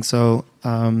something. So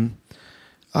I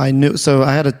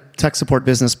had a tech support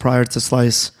business prior to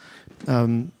Slice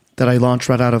that I launched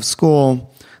right out of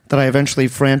school that I eventually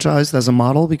franchised as a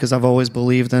model because I've always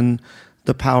believed in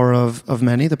the power of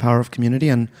many, the power of community,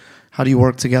 and how do you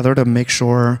work together to make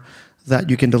sure that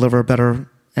you can deliver a better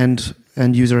end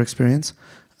user experience.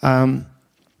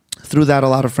 Through that, a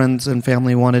lot of friends and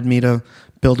family wanted me to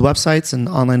build websites and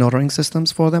online ordering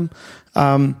systems for them.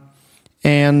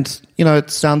 And,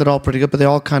 it sounded all pretty good, but they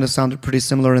all kind of sounded pretty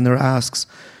similar in their asks.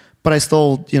 But I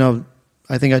still,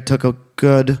 I think I took a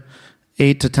good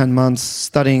 8 to 10 months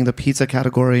studying the pizza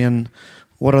category and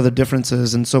what are the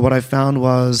differences. And so what I found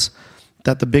was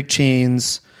that the big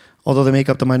chains, although they make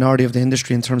up the minority of the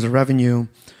industry in terms of revenue,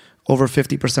 over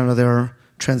 50% of their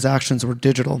transactions were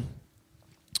digital.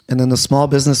 And then the small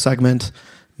business segment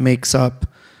makes up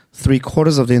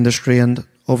 3/4 of the industry, and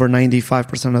over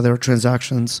 95% of their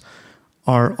transactions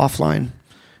are offline.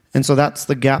 And so that's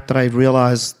the gap that I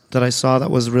realized that I saw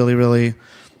that was really, really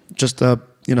just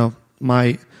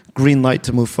my green light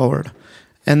to move forward.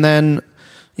 And then,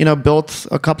 built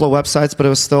a couple of websites, but it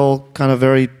was still kind of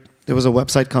it was a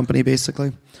website company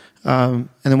basically. And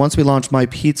then once we launched My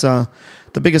Pizza,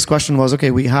 the biggest question was,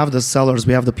 okay, we have the sellers,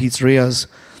 we have the pizzerias.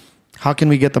 How can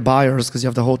we get the buyers? Because you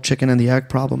have the whole chicken and the egg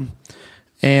problem.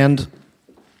 And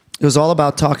it was all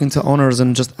about talking to owners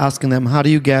and just asking them, how do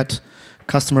you get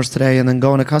customers today? And then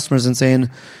going to customers and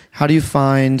saying, how do you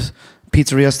find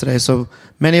pizzerias today? So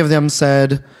many of them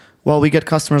said, well, we get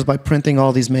customers by printing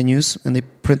all these menus, and they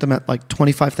print them at like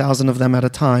 25,000 of them at a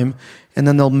time, and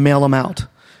then they'll mail them out,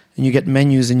 and you get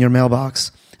menus in your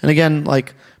mailbox. And again,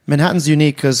 like, Manhattan's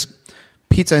unique because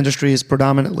pizza industry is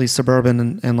predominantly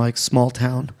suburban and like small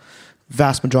town.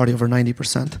 Vast majority, over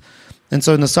 90%. And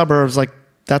so in the suburbs, like,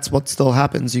 that's what still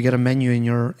happens. You get a menu in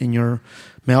your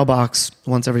mailbox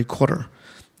once every quarter,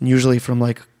 and usually from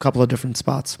like a couple of different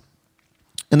spots.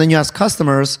 And then you ask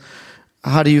customers,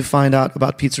 how do you find out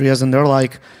about pizzerias? And they're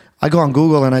like, I go on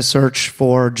Google and I search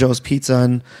for Joe's Pizza,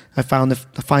 and I find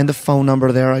the phone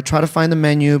number there. I try to find the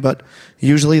menu, but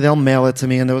usually they'll mail it to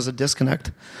me, and there was a disconnect.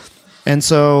 And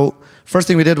so first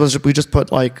thing we did was we just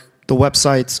put like the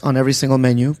websites on every single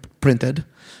menu printed.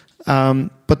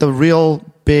 But the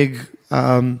real big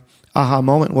aha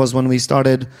moment was when we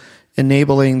started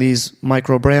enabling these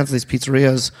micro brands, these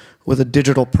pizzerias, with a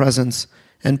digital presence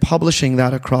and publishing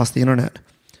that across the internet.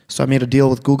 So I made a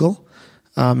deal with Google.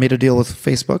 Made a deal with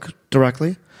Facebook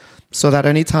directly, so that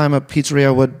anytime a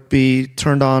pizzeria would be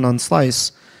turned on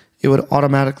Slice, it would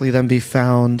automatically then be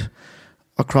found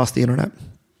across the internet.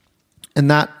 And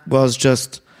that was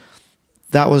just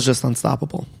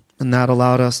unstoppable. And that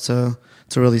allowed us to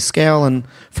really scale. And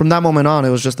from that moment on, it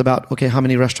was just about, okay, how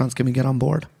many restaurants can we get on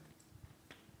board?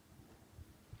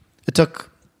 It took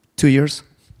 2 years.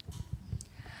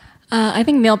 I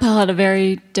think MealPal had a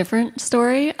very different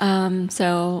story.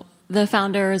 So the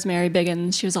founder is Mary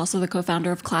Biggins. She was also the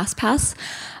co-founder of ClassPass.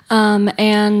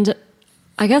 And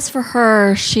I guess for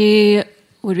her, she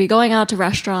would be going out to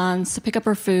restaurants to pick up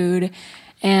her food,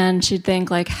 and she'd think,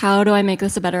 like, how do I make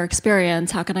this a better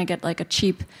experience? How can I get, like, a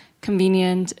cheap,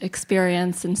 convenient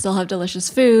experience and still have delicious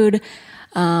food?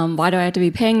 Why do I have to be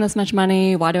paying this much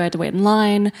money? Why do I have to wait in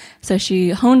line? So she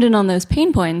honed in on those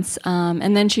pain points,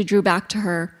 and then she drew back to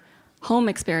her home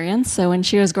experience. So when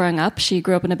she was growing up, she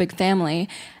grew up in a big family,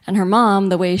 and her mom,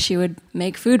 the way she would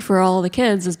make food for all the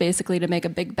kids is basically to make a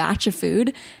big batch of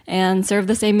food and serve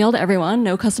the same meal to everyone,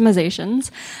 no customizations.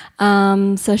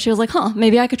 So she was like,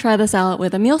 maybe I could try this out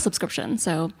with a meal subscription.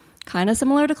 So kind of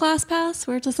similar to ClassPass,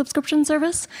 where it's a subscription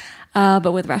service,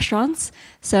 but with restaurants.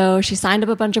 So she signed up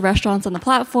a bunch of restaurants on the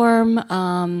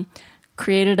platform,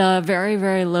 created a very,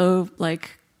 very low,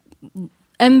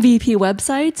 MVP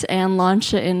website, and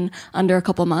launched it in under a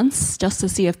couple months just to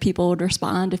see if people would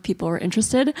respond, if people were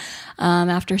interested.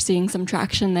 After seeing some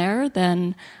traction there,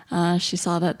 then she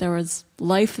saw that there was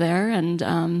life there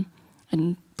and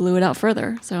blew it out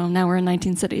further. So now we're in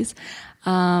 19 cities.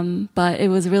 But it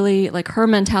was really her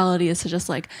mentality is to just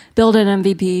build an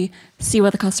MVP, see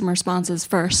what the customer response is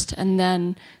first, and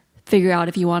then figure out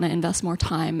if you want to invest more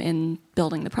time in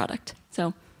building the product.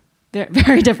 So very,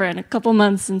 very different. A couple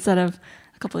months instead of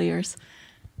a couple of years.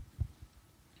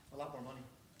 A lot more money.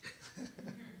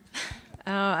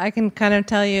 I can kind of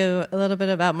tell you a little bit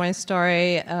about my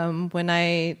story. So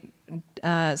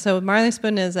Marley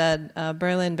Spoon is a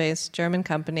Berlin-based German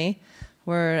company.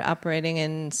 We're operating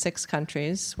in 6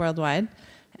 countries worldwide.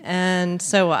 And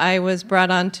so I was brought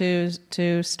on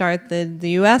to start the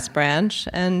U.S. branch.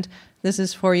 And this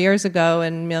is 4 years ago,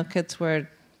 and meal kits were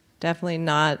definitely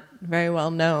not very well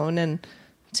known. And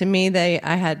to me,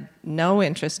 I had no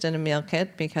interest in a meal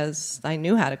kit because I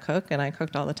knew how to cook, and I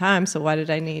cooked all the time. So why did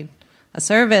I need a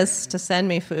service to send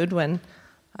me food when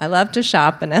I love to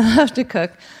shop and I love to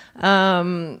cook?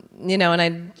 And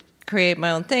I create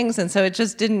my own things, and so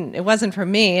it wasn't for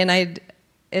me. And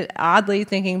oddly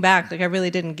thinking back, I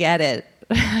really didn't get it.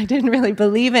 I didn't really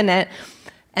believe in it.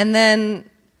 And then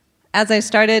as I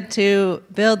started to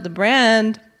build the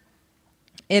brand,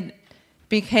 it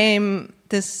became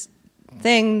this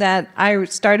thing that I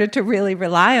started to really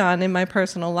rely on in my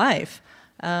personal life.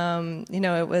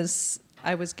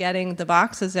 I was getting the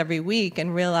boxes every week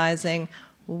and realizing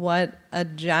what a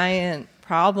giant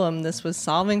problem this was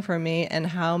solving for me and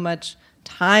how much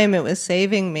time it was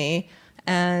saving me.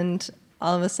 And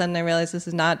all of a sudden I realized this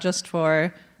is not just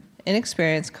for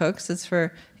inexperienced cooks, it's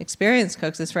for experienced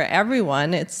cooks, it's for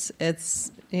everyone. It's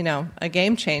a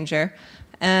game changer.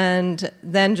 And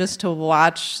then just to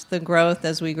watch the growth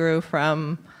as we grew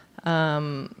from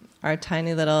our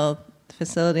tiny little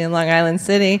facility in Long Island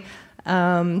City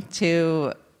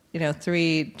to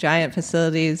 3 giant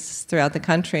facilities throughout the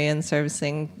country and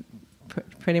servicing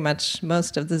pretty much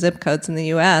most of the zip codes in the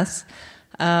U.S.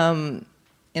 In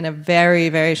a very,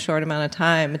 very short amount of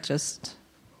time. It just,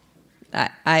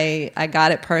 I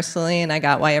got it personally, and I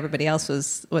got why everybody else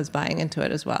was buying into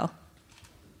it as well.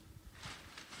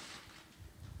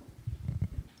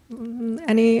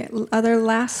 Any other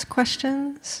last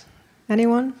questions?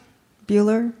 Anyone?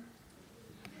 Bueller?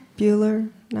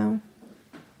 No?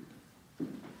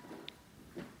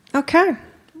 Okay.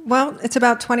 Well, it's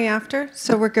about 20 after,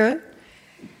 so we're good.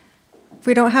 If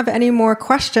we don't have any more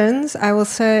questions, I will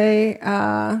say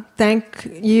thank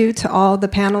you to all the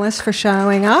panelists for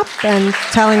showing up and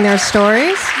telling their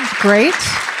stories. Great.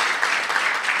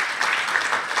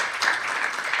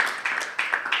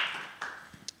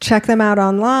 Check them out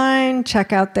online,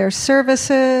 check out their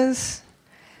services,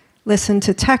 listen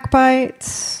to Tech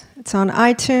Bites. It's on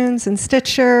iTunes and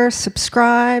Stitcher.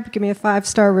 Subscribe, give me a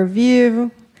 5-star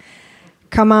review.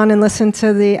 come on and listen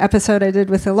to the episode I did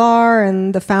with Ilar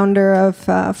and the founder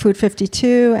of Food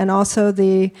 52, and also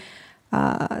the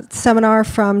seminar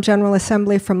from General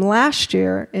Assembly from last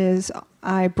year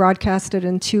I broadcasted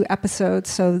in 2 episodes.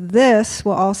 So this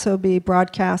will also be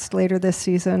broadcast later this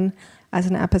season as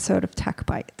an episode of Tech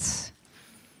Bites.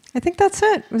 I think that's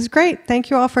it. It was great. Thank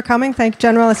you all for coming. Thank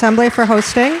General Assembly for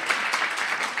hosting.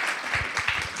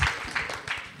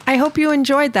 I hope you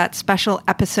enjoyed that special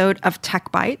episode of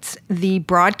Tech Bites, the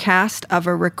broadcast of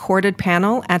a recorded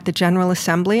panel at the General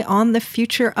Assembly on the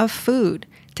future of food.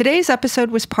 Today's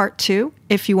episode was part 2.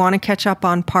 If you want to catch up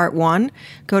on part 1,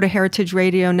 go to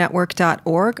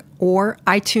heritageradionetwork.org or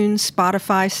iTunes,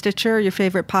 Spotify, Stitcher, your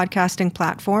favorite podcasting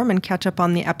platform, and catch up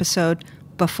on the episode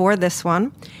before this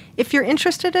one. If you're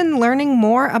interested in learning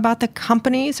more about the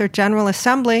companies or General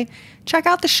Assembly, check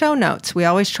out the show notes. We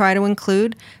always try to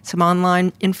include some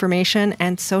online information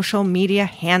and social media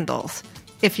handles.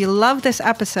 If you love this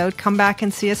episode, come back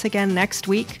and see us again next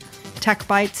week. Tech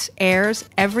Bites airs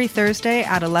every Thursday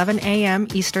at 11 a.m.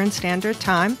 Eastern Standard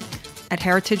Time at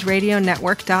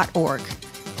heritageradionetwork.org.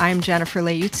 I'm Jennifer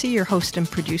Leuzzi, your host and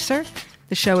producer.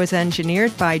 The show is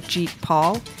engineered by Jeet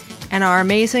Paul, and our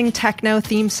amazing techno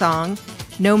theme song,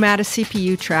 Nomad a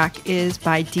CPU Track, is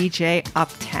by DJ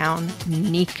Uptown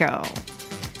Nico.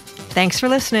 Thanks for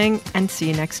listening, and see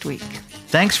you next week.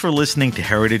 Thanks for listening to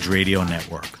Heritage Radio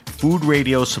Network, food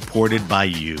radio supported by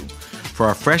you. For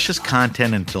our freshest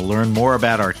content and to learn more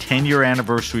about our 10-year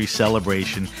anniversary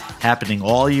celebration happening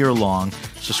all year long,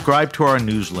 subscribe to our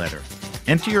newsletter.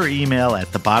 Enter your email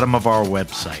at the bottom of our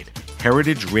website,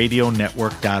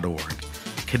 heritageradionetwork.org.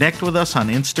 Connect with us on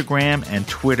Instagram and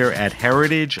Twitter at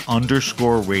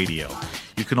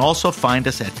heritage_radio. You can also find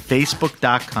us at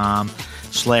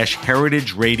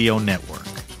facebook.com/Heritage Radio Network.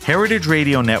 Heritage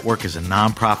Radio Network is a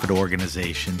nonprofit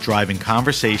organization driving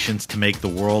conversations to make the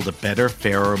world a better,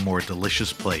 fairer, more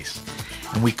delicious place.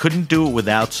 And we couldn't do it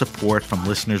without support from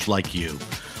listeners like you.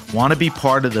 Want to be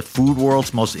part of the food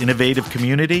world's most innovative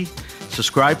community?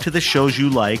 Subscribe to the shows you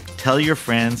like, tell your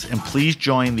friends, and please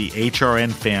join the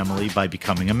HRN family by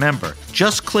becoming a member.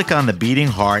 Just click on the beating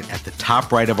heart at the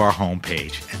top right of our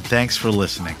homepage. And thanks for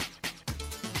listening.